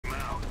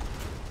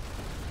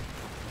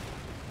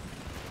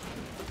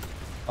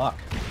Fuck.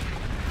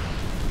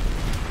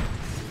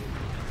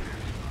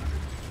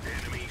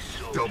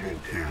 Double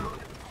kill.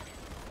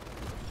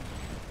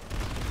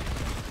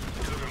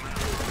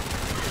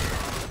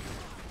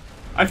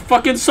 I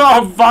fucking saw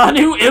a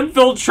Vanu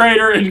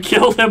infiltrator and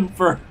killed him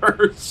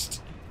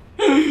first.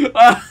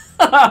 I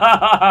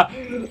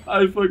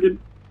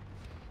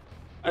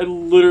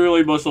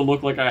literally must have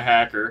looked like a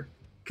hacker.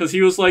 Because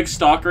he was like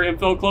stalker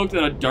infil cloaked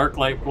and a dark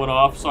light went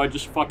off, so I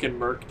just fucking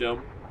murked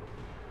him.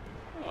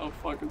 Oh,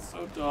 fucking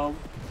so dumb.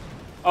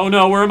 Oh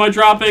no, where am I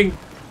dropping?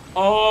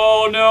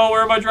 Oh no,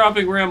 where am I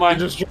dropping? Where am I?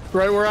 Just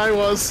right where I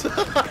was.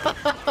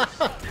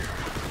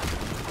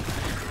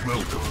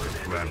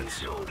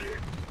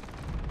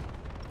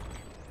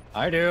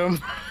 I do.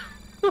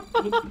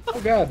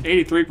 Oh god.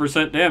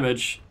 83%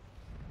 damage.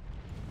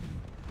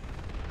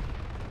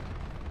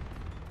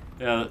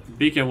 Yeah, the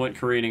beacon went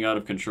careening out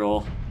of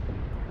control.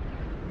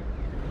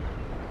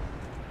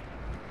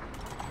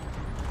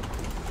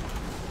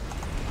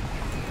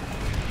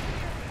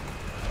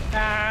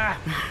 Ah!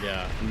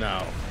 Yeah,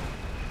 no.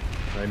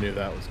 I knew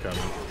that was coming.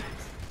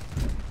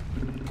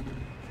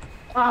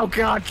 Oh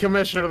god,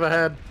 Commissioner to the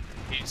head.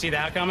 Did you see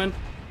that coming?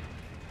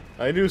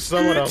 I knew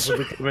someone else would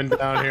be coming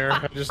down here.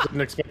 I just didn't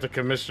expect a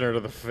Commissioner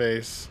to the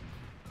face.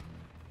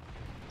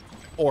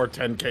 Or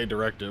 10k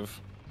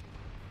directive.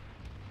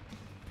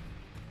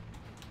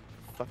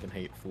 Fucking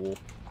hate fool.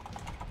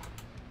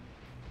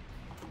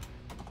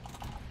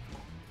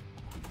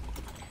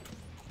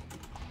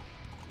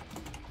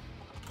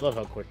 Love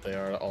how quick they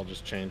are to all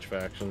just change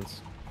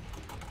factions.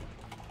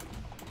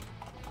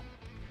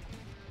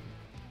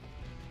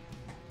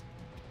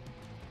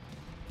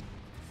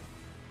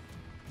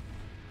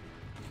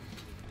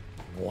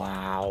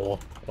 Wow.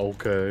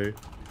 Okay.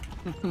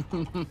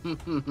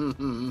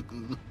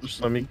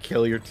 Just let me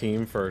kill your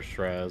team first,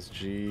 Raz.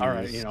 Jeez.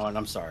 Alright, you know what?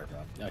 I'm sorry, bro.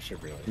 I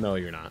should really. No,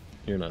 you're not.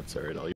 You're not sorry at all.